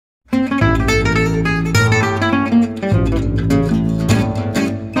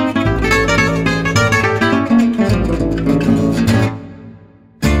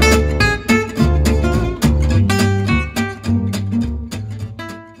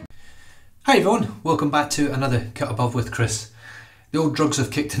Hi everyone, welcome back to another Cut Above with Chris. The old drugs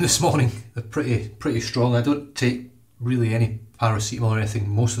I've kicked in this morning. They're pretty strong. I don't take really any paracetamol or anything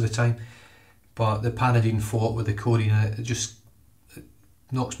most of the time, but the Panadine fought with the codeine in it, it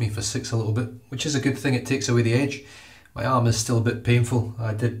knocks me for six a little bit, which is a good thing. It takes away the edge. My arm is still a bit painful.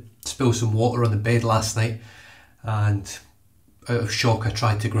 I did spill some water on the bed last night, and out of shock I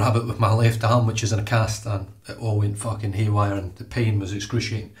tried to grab it with my left arm, which is in a cast, and it all went fucking haywire and the pain was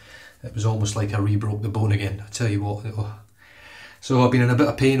excruciating. It was almost like I re-broke the bone again, I tell you what. So I've been in a bit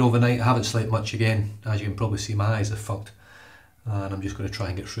of pain overnight. I haven't slept much again. As you can probably see, my eyes are fucked. And I'm just going to try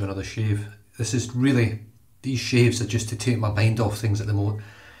and get through another shave. These shaves are just to take my mind off things at the moment.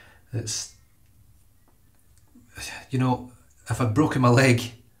 It's, you know, if I'd broken my leg,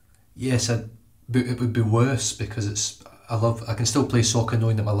 yes, it would be worse because I can still play soccer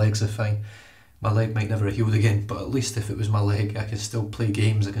knowing that my legs are fine. My leg might never have healed again, but at least if it was my leg, I can still play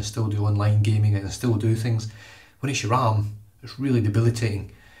games, I can still do online gaming, I can still do things. When it's your arm, it's really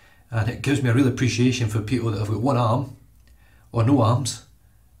debilitating. And it gives me a real appreciation for people that have got one arm, or no arms.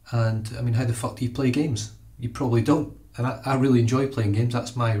 And I mean, how the fuck do you play games? You probably don't. And I really enjoy playing games.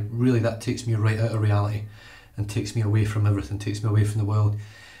 That takes me right out of reality and takes me away from everything, takes me away from the world.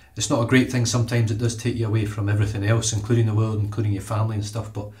 It's not a great thing, sometimes it does take you away from everything else, including the world, including your family and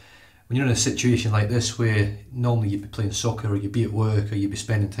stuff, but when you're in a situation like this where normally you'd be playing soccer or you'd be at work or you'd be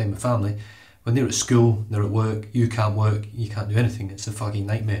spending time with family, when they're at school, they're at work, you can't work, you can't do anything. It's a fucking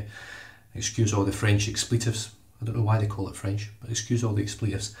nightmare. Excuse all the French expletives. I don't know why they call it French, but excuse all the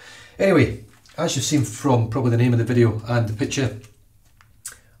expletives. Anyway, as you've seen from probably the name of the video and the picture,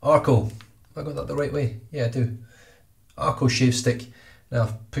 Arko. Have I got that the right way? Yeah, I do. Arko shave stick. Now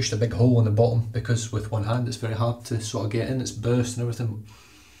I've pushed a big hole in the bottom because with one hand it's very hard to sort of get in, it's burst and everything.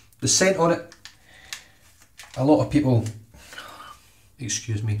 The scent on it, a lot of people,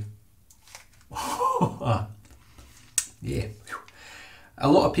 excuse me, yeah, a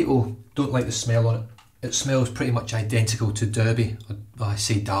lot of people don't like the smell on it. It smells pretty much identical to Derby, I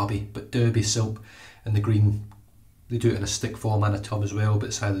say Derby, but Derby soap and the green, they do it in a stick form and a tub as well, but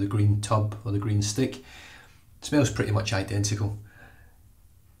it's either the green tub or the green stick. It smells pretty much identical.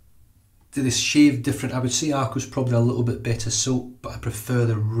 Do they shave different? I would say Arko's probably a little bit better soap, but I prefer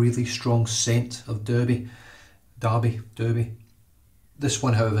the really strong scent of Derby. This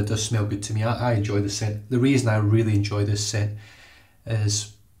one, however, does smell good to me. I enjoy the scent. The reason I really enjoy this scent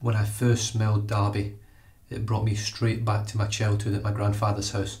is when I first smelled Derby, it brought me straight back to my childhood at my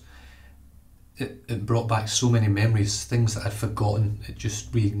grandfather's house. It brought back so many memories, things that I'd forgotten. It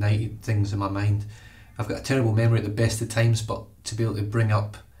just reignited things in my mind. I've got a terrible memory at the best of times, but to be able to bring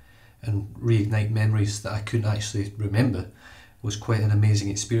up and reignite memories that I couldn't actually remember was quite an amazing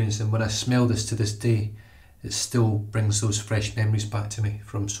experience. And when I smell this to this day, it still brings those fresh memories back to me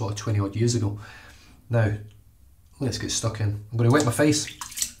from sort of 20 odd years ago. Now, let's get stuck in. I'm going to wet my face.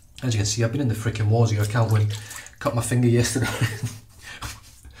 As you can see, I've been in the freaking wars here, I can't win. Cut my finger yesterday.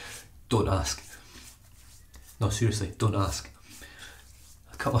 Don't ask. No, seriously, don't ask.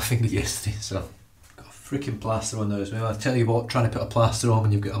 I cut my finger yesterday, so freaking plaster on there as well. I tell you what, trying to put a plaster on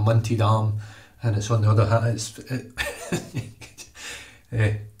when you've got a munted arm and it's on the other hand,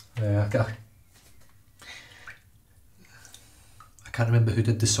 I can't remember who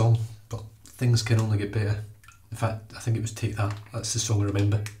did the song, but things can only get better. In fact, I think it was Take That. That's the song I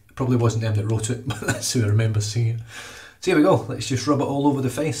remember. It probably wasn't them that wrote it, but that's who I remember singing it. So here we go, let's just rub it all over the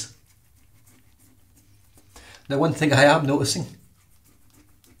face. Now, one thing I am noticing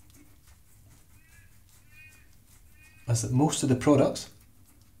is that most of the products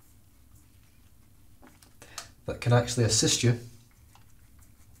that can actually assist you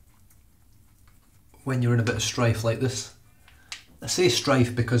when you're in a bit of strife like this. I say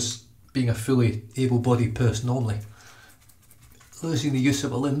strife because being a fully able-bodied person normally, losing the use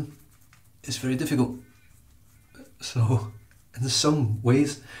of a limb is very difficult. So in some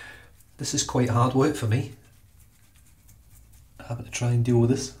ways this is quite hard work for me, having to try and deal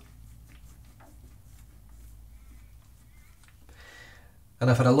with this. And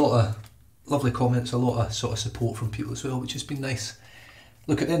I've had a lot of lovely comments, a lot of sort of support from people as well, which has been nice.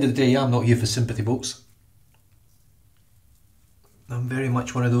 Look, at the end of the day, I'm not here for sympathy votes. I'm very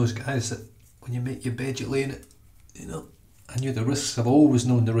much one of those guys that when you make your bed, you lay in it. You know, I knew the risks, I've always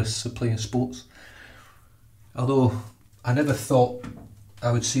known the risks of playing sports. Although I never thought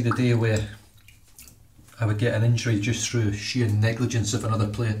I would see the day where I would get an injury just through sheer negligence of another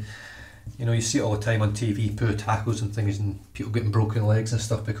player. You know, you see it all the time on TV, poor tackles and things, and people getting broken legs and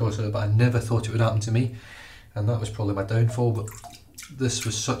stuff because of it, but I never thought it would happen to me, and that was probably my downfall. But this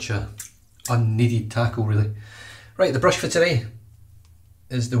was such a unneeded tackle, really. Right, the brush for today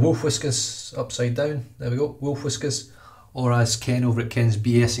is the wolf whiskers upside down. There we go, wolf whiskers. Or as Ken over at Ken's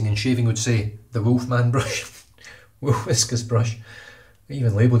BSing and Shaving would say, the Wolfman brush. Wolf whiskers brush. He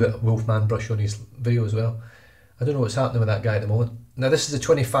even labelled it a Wolfman brush on his video as well. I don't know what's happening with that guy at the moment. Now this is a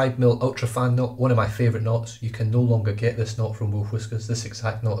 25mm Ultra Fan knot, one of my favourite knots. You can no longer get this knot from Wolf Whiskers, this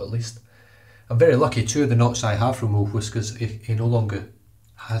exact knot at least. I'm very lucky, 2 of the knots I have from Wolf Whiskers, he no longer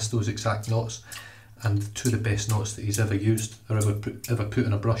has those exact knots. And 2 of the best knots that he's ever used, or ever put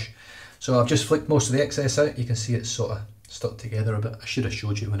in a brush. So I've just flicked most of the excess out. You can see it's sort of stuck together a bit. I should have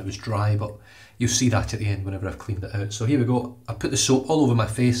showed you when it was dry, but you'll see that at the end whenever I've cleaned it out. So here we go. I put the soap all over my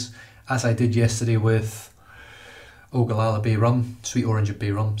face, as I did yesterday with Ogallala Bay Rum, Sweet Orange Bay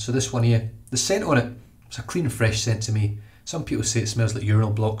Rum. So this one here, the scent on it, it's a clean, fresh scent to me. Some people say it smells like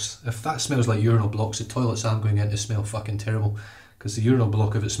urinal blocks. If that smells like urinal blocks, the toilets I'm going into smell fucking terrible. Because the urinal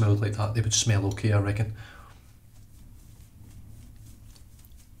block, if it smelled like that, they would smell okay, I reckon.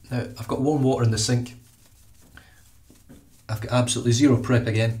 Now, I've got warm water in the sink. I've got absolutely zero prep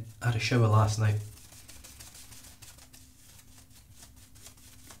again. I had a shower last night.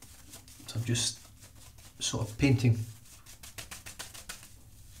 So I'm just sort of painting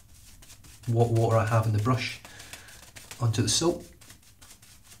what water I have in the brush onto the soap.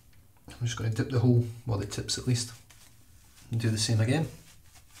 I'm just going to dip the whole, well the tips at least, and do the same again.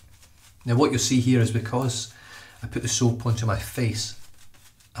 Now what you'll see here is because I put the soap onto my face,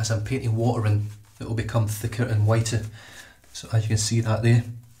 as I'm painting water in, it will become thicker and whiter. So as you can see that there.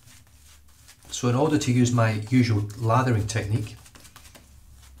 So in order to use my usual lathering technique,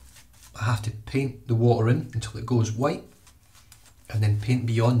 I have to paint the water in until it goes white, and then paint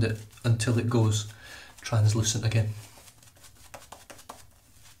beyond it until it goes translucent again.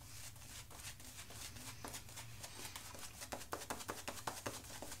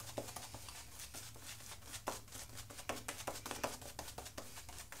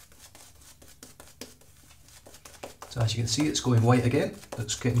 So as you can see, it's going white again.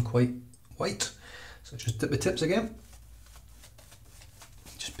 It's getting quite white. So just dip the tips again.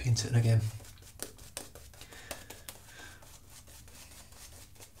 Just paint it in again.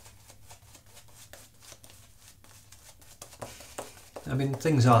 I mean,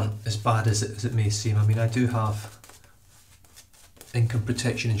 things aren't as bad as it may seem. I mean, I do have income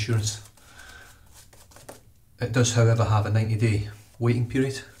protection insurance. It does, however, have a 90-day waiting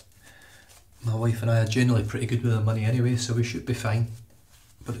period. My wife and I are generally pretty good with our money anyway, so we should be fine.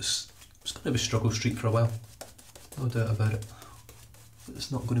 But it's going to be struggle street for a while, no doubt about it. But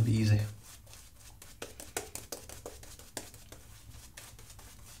it's not going to be easy.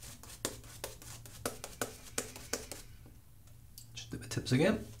 Just dip the tips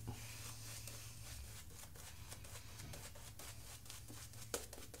again.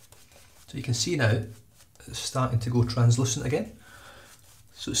 So you can see now it's starting to go translucent again.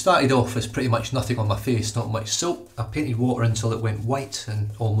 So it started off as pretty much nothing on my face, not much soap. I painted water until it went white and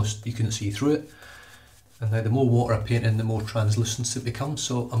almost you couldn't see through it. And now the more water I paint in, the more translucent it becomes.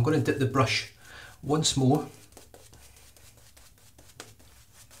 So I'm going to dip the brush once more.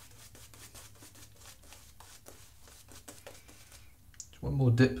 Just one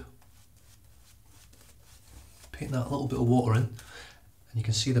more dip. Paint that little bit of water in. And you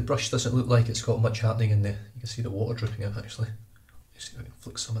can see the brush doesn't look like it's got much happening in there. You can see the water dripping out actually. See if I can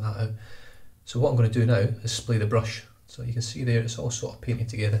flick some of that out. So what I'm going to do now is splay the brush. So you can see there it's all sort of painted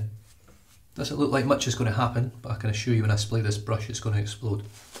together. Doesn't look like much is going to happen, but I can assure you when I splay this brush it's going to explode.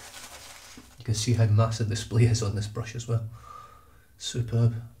 You can see how massive the splay is on this brush as well.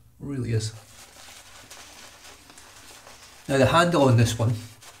 Superb, really is. Now the handle on this one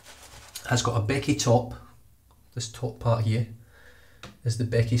has got a Becky top. This top part here is the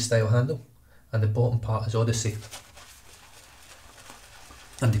Becky style handle, and the bottom part is Odyssey.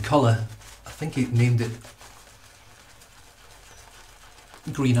 And the colour, I think he named it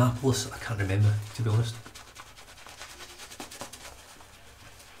Green Apples, I can't remember to be honest.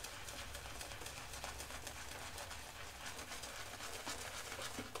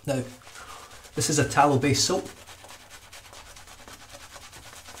 Now, this is a tallow based soap.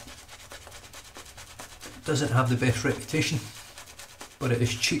 Doesn't have the best reputation, but it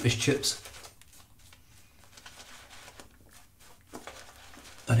is cheap as chips.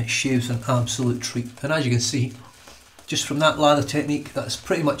 And it shaves an absolute treat. And as you can see, just from that lather technique, that's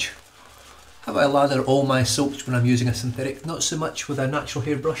pretty much how I lather all my soaps when I'm using a synthetic. Not so much with a natural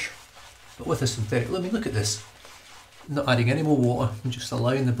hairbrush, but with a synthetic. Let me look at this. I'm not adding any more water, I'm just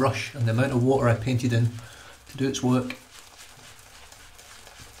allowing the brush and the amount of water I painted in to do its work.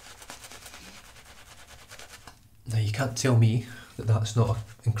 Now you can't tell me that that's not an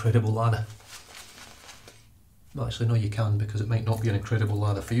incredible lather. Well, actually no, you can, because it might not be an incredible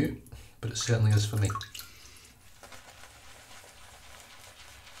lather for you, but it certainly is for me.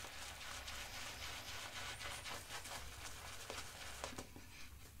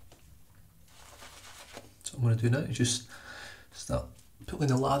 So what I'm going to do now is just start pulling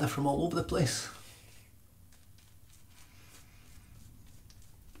the lather from all over the place.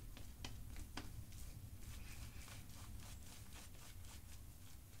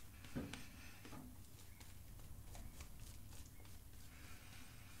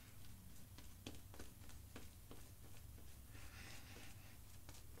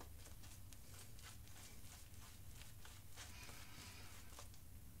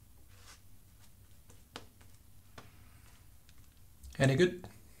 Any good?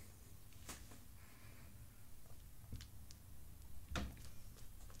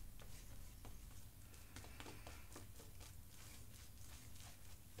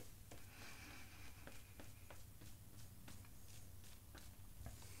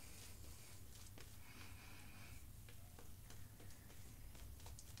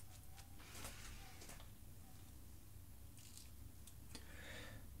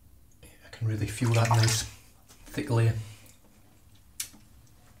 I can really feel that nice thick layer.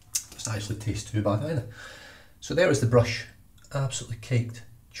 Doesn't actually taste too bad either. So there is the brush, absolutely caked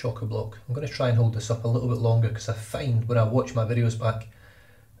chock-a-block. I'm going to try and hold this up a little bit longer, because I find when I watch my videos back,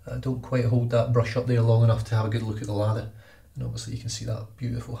 I don't quite hold that brush up there long enough to have a good look at the lather. And obviously you can see that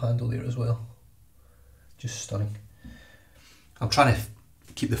beautiful handle there as well. Just stunning. I'm trying to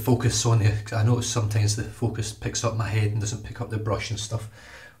keep the focus on there, because I notice sometimes the focus picks up my head and doesn't pick up the brush and stuff,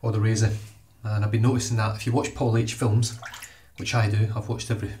 or the razor. And I've been noticing that if you watch Paul H films, which I do, I've watched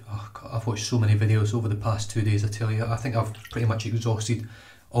I've watched so many videos over the past 2 days, I tell you. I think I've pretty much exhausted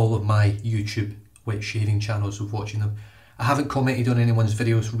all of my YouTube wet shaving channels of watching them. I haven't commented on anyone's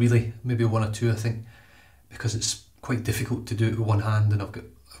videos really, maybe one or two I think, because it's quite difficult to do it with one hand, and I've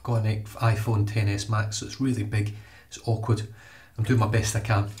got an iPhone XS Max, so it's really big, it's awkward. I'm doing my best I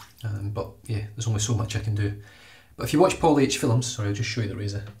can, but yeah, there's only so much I can do. But if you watch Paul H films, sorry, I'll just show you the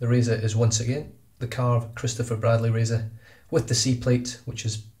razor. The razor is once again the Carve Christopher Bradley razor with the C plate, which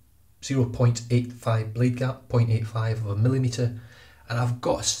is 0.85 blade gap, 0.85 of a millimetre, and I've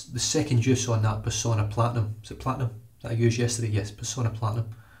got the second use on that Persona Platinum. Is it Platinum that I used yesterday? Yes, Persona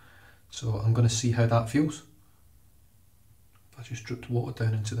Platinum. So I'm going to see how that feels. If I just dripped water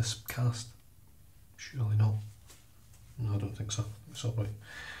down into this cast, surely not. No, I don't think so. It's all right.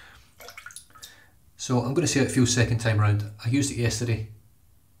 So I'm going to see how it feels second time around. I used it yesterday.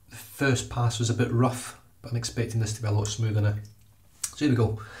 The first pass was a bit rough, but I'm expecting this to be a lot smoother now. So here we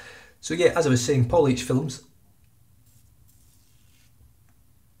go. So yeah, as I was saying, Paul H films.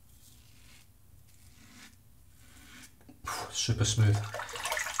 Super smooth.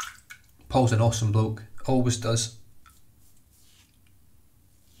 Paul's an awesome bloke, always does.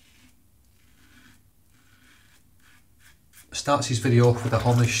 Starts his video off with a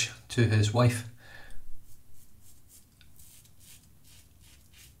homage to his wife.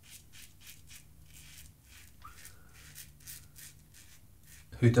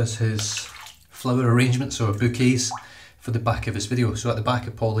 Who does his flower arrangements or bouquets for the back of his video. So at the back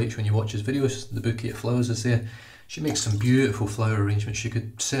of Paul H, when you watch his videos, the bouquet of flowers is there. She makes some beautiful flower arrangements. She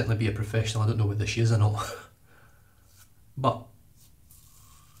could certainly be a professional. I don't know whether she is or not. But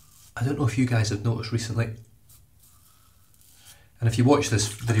I don't know if you guys have noticed recently. And if you watch this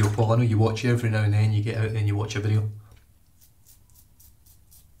video, Paul, I know you watch every now and then, you get out there and you watch a video.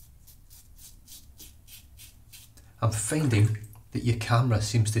 I'm finding that your camera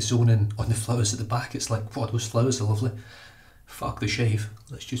seems to zone in on the flowers at the back. It's like, wow, those flowers are lovely. Fuck the shave,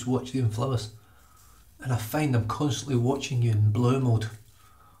 let's just watch them flowers. And I find I'm constantly watching you in blur mode.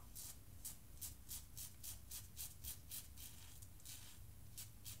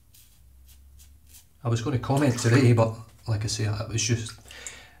 I was going to comment today, but like I say, it was just,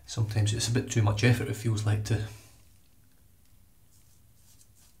 sometimes it's a bit too much effort, it feels like, to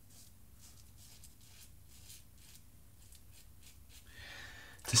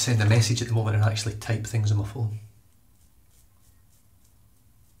send a message at the moment and actually type things on my phone.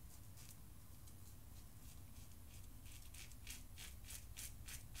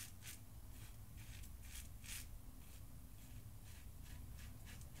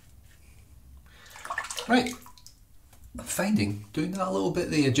 Right, I'm finding doing that a little bit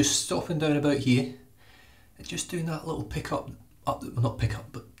there, just stopping down about here, and just doing that little pick up, well, not pick up,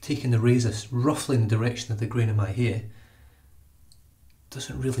 but taking the razor roughly in the direction of the grain of my hair,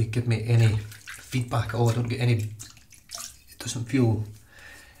 doesn't really give me any feedback at all. I don't get any, it doesn't feel,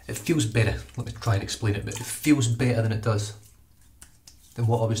 it feels better. Let me try and explain it, but it feels better than it does than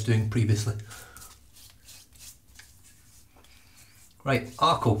what I was doing previously. Right,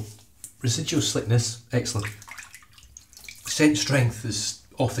 Arko. Residual slickness, excellent. Scent strength is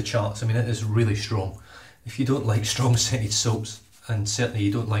off the charts. I mean, it is really strong. If you don't like strong scented soaps, and certainly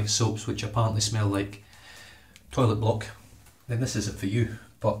you don't like soaps which apparently smell like toilet block, then this isn't for you.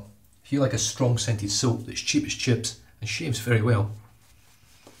 But if you like a strong scented soap that's cheap as chips and shaves very well,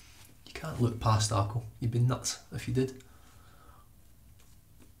 you can't look past Arko. You'd be nuts if you did.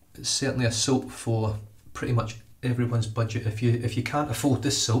 It's certainly a soap for pretty much everyone's budget. If you can't afford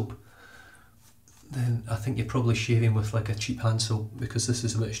this soap, then I think you're probably shaving with like a cheap hand soap, because this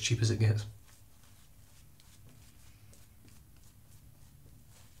is about as cheap as it gets.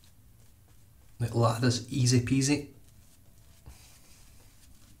 It lathers easy peasy.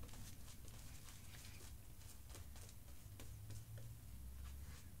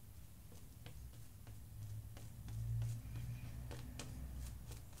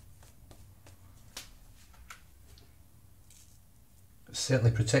 It's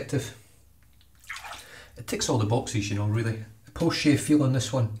certainly protective. It ticks all the boxes, you know, really. The post-shave feel on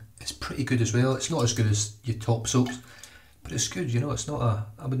this one is pretty good as well. It's not as good as your top soaps, but it's good, you know. It's not a...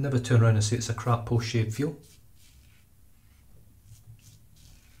 I would never turn around and say it's a crap post-shave feel.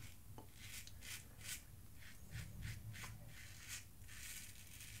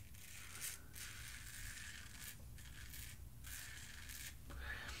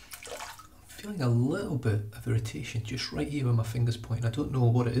 I'm feeling a little bit of irritation just right here where my finger's pointing. I don't know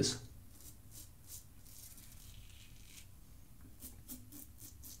what it is.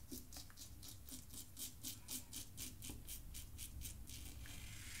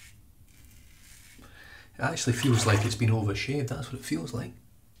 It actually feels like it's been overshaved, that's what it feels like.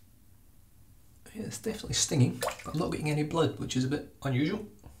 Yeah, it's definitely stinging, but I'm not getting any blood, which is a bit unusual.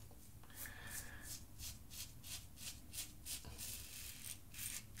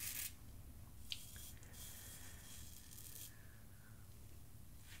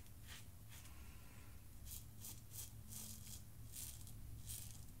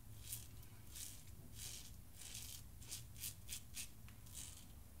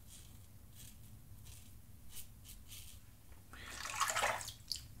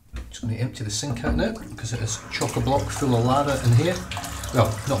 Just going to empty the sink out now, because it is chock-a-block full of lather in here.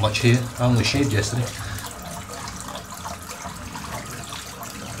 Well, not much here, I only shaved yesterday.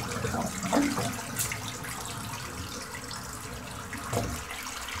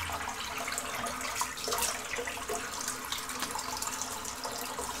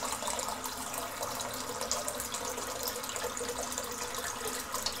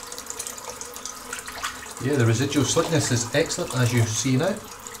 Yeah, the residual slickness is excellent, as you see now.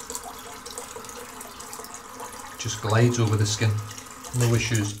 Just glides over the skin, no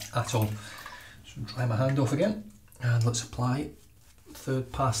issues at all. So dry my hand off again, and let's apply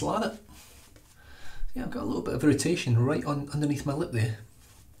third pass lather. Yeah, I've got a little bit of irritation right underneath my lip there.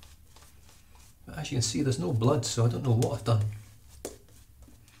 But as you can see, there's no blood, so I don't know what I've done.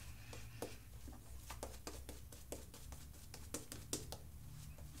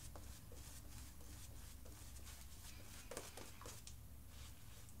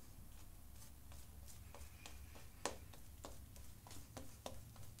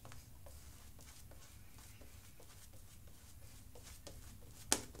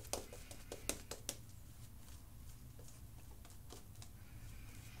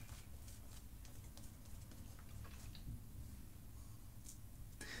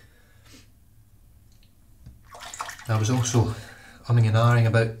 I was also umming and ahhing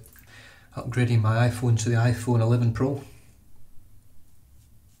about upgrading my iPhone to the iPhone 11 Pro.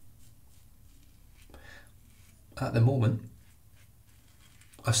 At the moment,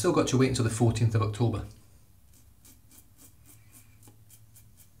 I've still got to wait until the 14th of October.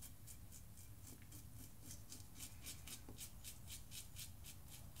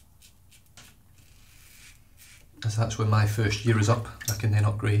 As that's when my first year is up, I can then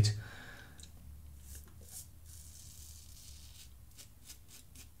upgrade.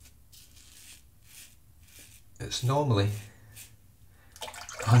 It's normally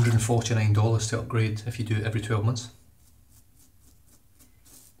 $149 to upgrade if you do it every 12 months.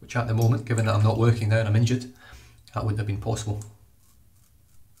 Which at the moment, given that I'm not working now and I'm injured, that wouldn't have been possible.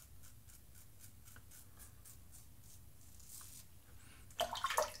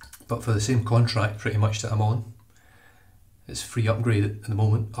 But for the same contract pretty much that I'm on, it's free upgrade at the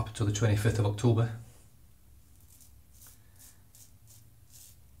moment up until the 25th of October.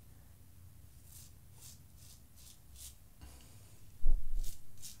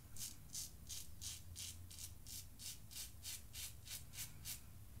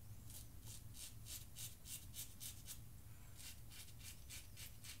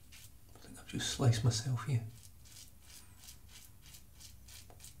 I think I've just sliced myself here.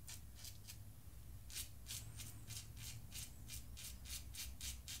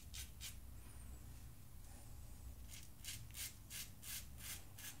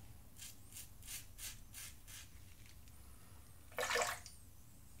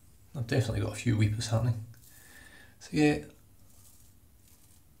 I've definitely got a few weepers happening. So yeah,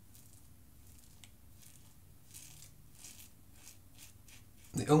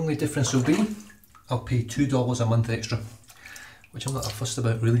 the only difference will be I'll pay $2 a month extra, which I'm not fussed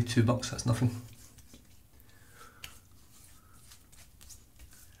about really. $2, that's nothing.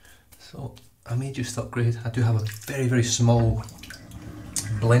 So I may just upgrade. I do have a very, very small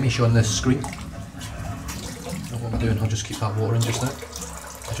blemish on this screen. So what I'm doing, I'll just keep that water in just now.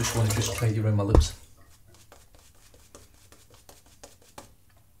 I just want to just tidy around my lips.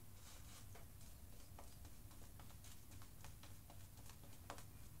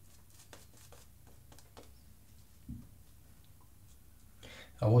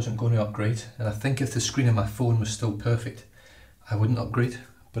 I wasn't going to upgrade, and I think if the screen on my phone was still perfect, I wouldn't upgrade,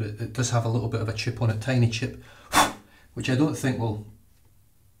 but it does have a little bit of a chip on it, tiny chip, which I don't think will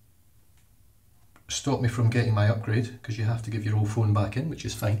stop me from getting my upgrade, because you have to give your old phone back in, which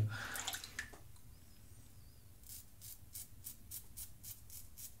is fine.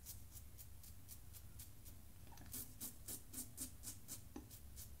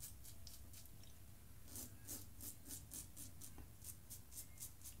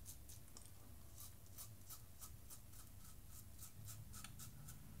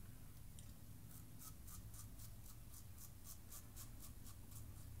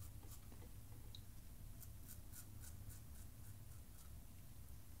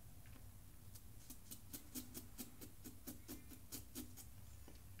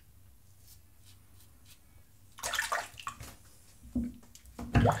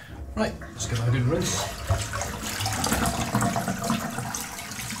 Right, let's give that a good rinse.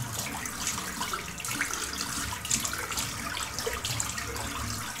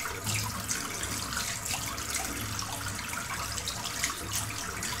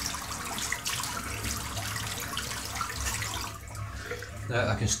 Now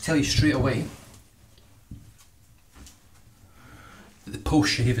I can tell you straight away that the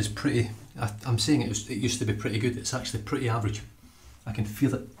post shave is pretty, I'm saying it used to be pretty good, it's actually pretty average. I can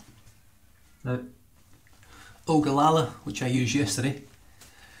feel it. Now, Lather, which I used yesterday,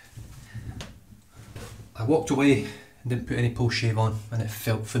 I walked away and didn't put any post shave on and it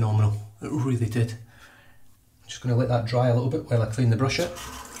felt phenomenal. It really did. I'm just going to let that dry a little bit while I clean the brush out.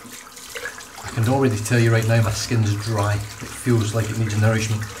 I can already tell you right now my skin's dry. It feels like it needs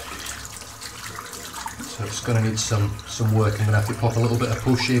nourishment. So it's going to need some work. I'm going to have to pop a little bit of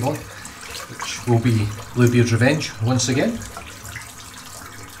post shave on, which will be Bluebeard's Revenge once again.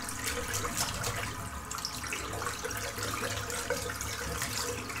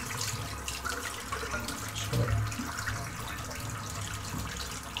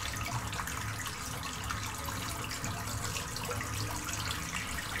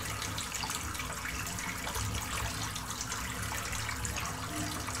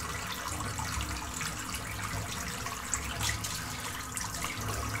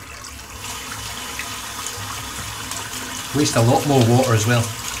 Waste a lot more water as well.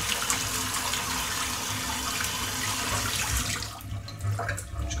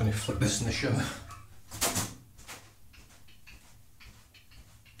 I'm just going to flip this in the shower.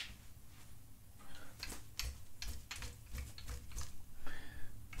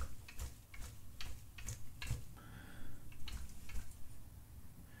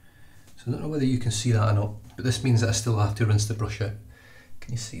 So I don't know whether you can see that or not, but this means that I still have to rinse the brush out.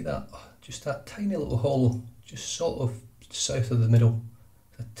 Can you see that? Oh, just that tiny little hollow, just sort of south of the middle.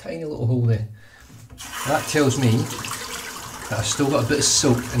 A tiny little hole there. That tells me that I've still got a bit of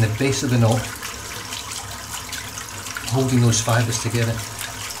soap in the base of the knot, holding those fibres together.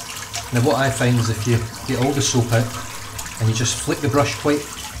 Now what I find is if you get all the soap out and you just flick the brush quite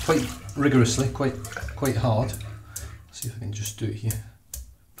rigorously, quite hard. Let's see if I can just do it here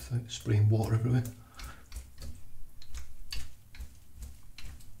without spraying water everywhere.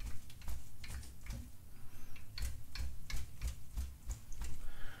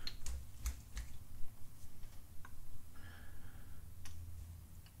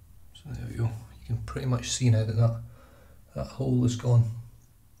 So there we go. You can pretty much see now that that hole is gone,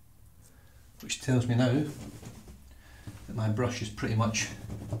 which tells me now that my brush is pretty much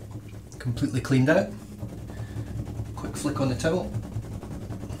completely cleaned out. Quick flick on the towel.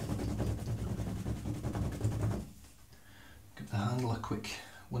 Give the handle a quick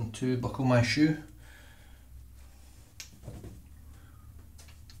 1-2, buckle my shoe.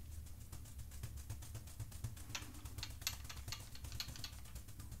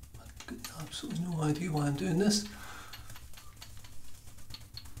 I've got absolutely no idea why I'm doing this.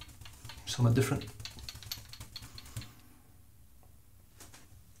 Something different.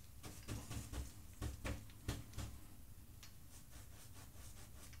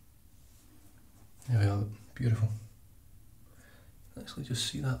 There we are, beautiful. Actually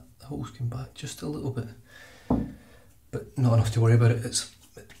just see that the holes came back just a little bit, but not enough to worry about it.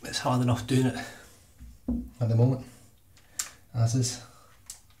 It's hard enough doing it at the moment, as is.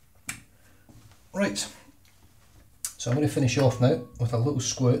 Right, so I'm going to finish off now with a little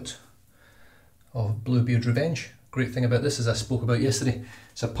squirt of Bluebeard Revenge. Great thing about this, as I spoke about yesterday,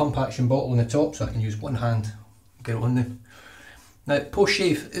 it's a pump action bottle on the top, so I can use one hand and get it on there. Now post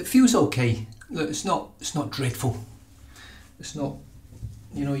shave, it feels okay. Look, it's not dreadful. It's not,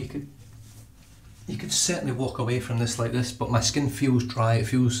 you know, you could certainly walk away from this like this, but my skin feels dry. It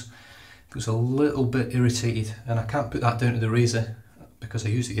feels a little bit irritated, and I can't put that down to the razor because I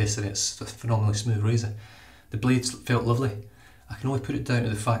used it yesterday. It's a phenomenally smooth razor. The blades felt lovely. I can only put it down to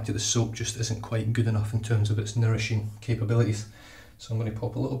the fact that the soap just isn't quite good enough in terms of its nourishing capabilities. So I'm going to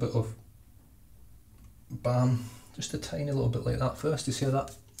pop a little bit of balm, just a tiny little bit like that first, to see how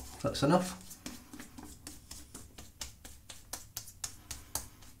that's enough.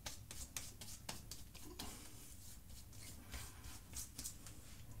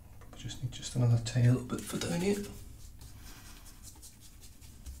 Just need just another tiny little bit for down here.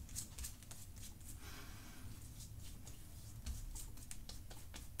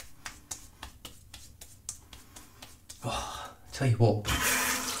 Oh, tell you what,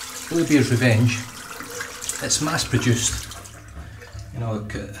 Bluebeard's Revenge, it's mass produced. You know,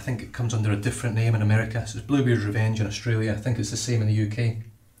 I think it comes under a different name in America. So it's Bluebeard's Revenge in Australia. I think it's the same in the UK.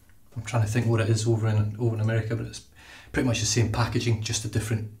 I'm trying to think what it is over in America, but it's pretty much the same packaging, just a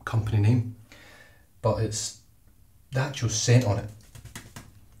different company name. But it's the actual scent on it.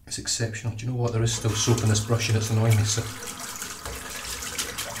 It's exceptional. Do you know what? There is still soap in this brush and it's annoying me, so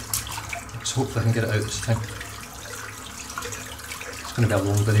let's hope I can get it out this time. It's going to be a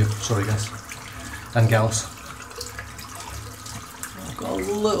long video, sorry guys and gals. I've got a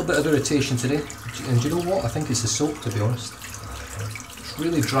little bit of irritation today, and do you know what? I think it's the soap, to be honest. It's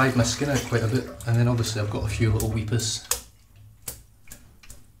really dried my skin out quite a bit, and then obviously I've got a few little weepers.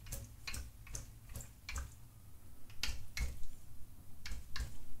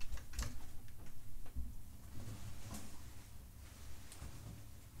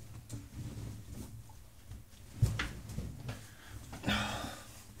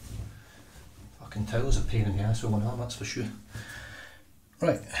 Towel's a pain in the ass with one arm, that's for sure.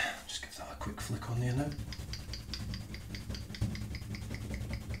 Right, just give that a quick flick on there now.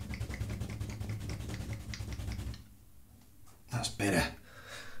 That's better.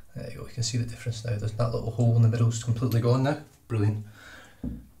 There you go, you can see the difference now. There's that little hole in the middle's completely gone now. Brilliant.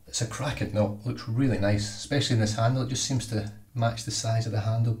 It's a cracking knot, looks really nice, especially in this handle. It just seems to match the size of the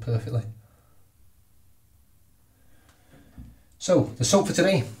handle perfectly. So, the soap for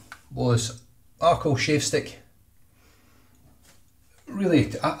today was Arko shave stick.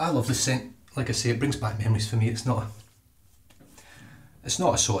 Really, I love the scent. Like I say, it brings back memories for me. It's not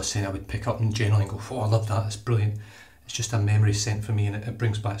a sort of scent I would pick up in general and go, oh, I love that, it's brilliant. It's just a memory scent for me, and it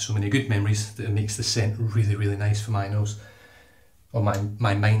brings back so many good memories that it makes the scent really, really nice for my nose, or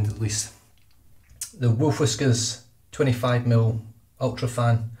my mind at least. The Wolf Whiskers 25mm Ultra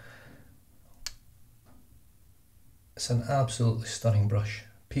Fan. It's an absolutely stunning brush.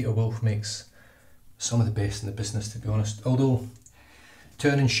 Peter Wolf makes some of the best in the business, to be honest. Although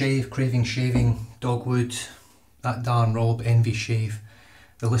Turn and Shave, Craving Shaving, Dogwood, that Darn Rob, Envy Shave,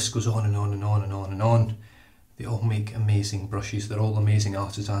 the list goes on and on and on and on and on. They all make amazing brushes. They're all amazing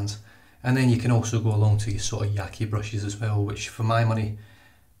artisans. And then you can also go along to your sort of yaki brushes as well, which for my money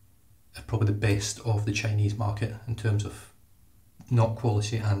are probably the best of the Chinese market in terms of knot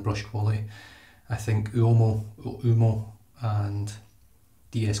quality and brush quality. I think Uomo and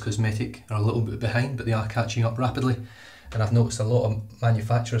DS Cosmetic are a little bit behind, but they are catching up rapidly. And I've noticed a lot of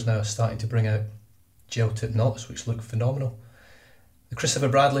manufacturers now are starting to bring out gel tip knots, which look phenomenal. The Christopher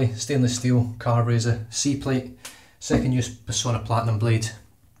Bradley stainless steel carve razor, C-plate, second use Persona Platinum blade.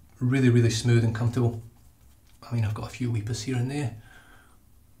 Really, really smooth and comfortable. I mean, I've got a few weepers here and there,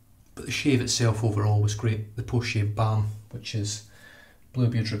 but the shave itself overall was great. The post-shave balm, which is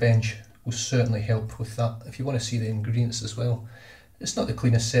Bluebeard's Revenge, will certainly help with that. If you want to see the ingredients as well, it's not the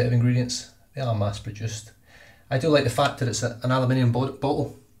cleanest set of ingredients. They are mass produced. I do like the fact that it's an aluminium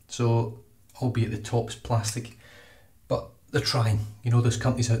bottle, so albeit the top's plastic, but they're trying. You know, there's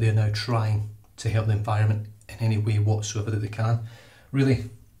companies out there now trying to help the environment in any way whatsoever that they can. Really,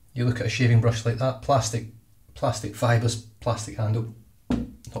 you look at a shaving brush like that, plastic fibres, plastic handle,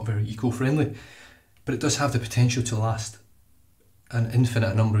 not very eco-friendly, but it does have the potential to last an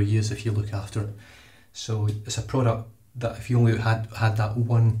infinite number of years if you look after it. So it's a product that if you only had that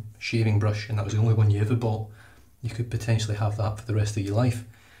one shaving brush and that was the only one you ever bought, you could potentially have that for the rest of your life.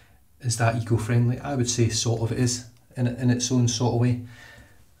 is that eco-friendly? I would say sort of it is, in its own sort of way.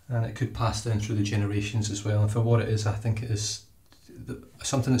 And it could pass down through the generations as well. And for what it is, I think it is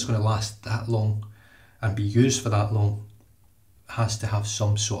something that's going to last that long and be used for that long has to have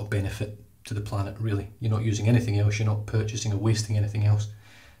some sort of benefit to the planet, really. You're not using anything else, you're not purchasing or wasting anything else.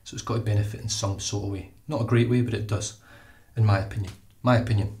 So it's got to benefit in some sort of way. Not a great way, but it does, in my opinion. My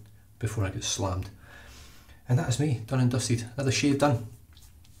opinion, before I get slammed. And that is me, done and dusted. Another shave done.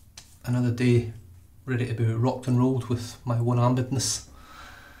 Another day ready to be rocked and rolled with my one-armedness.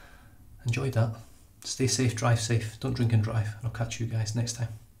 Enjoyed that. Stay safe, drive safe, don't drink and drive. And I'll catch you guys next time.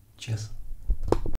 Cheers.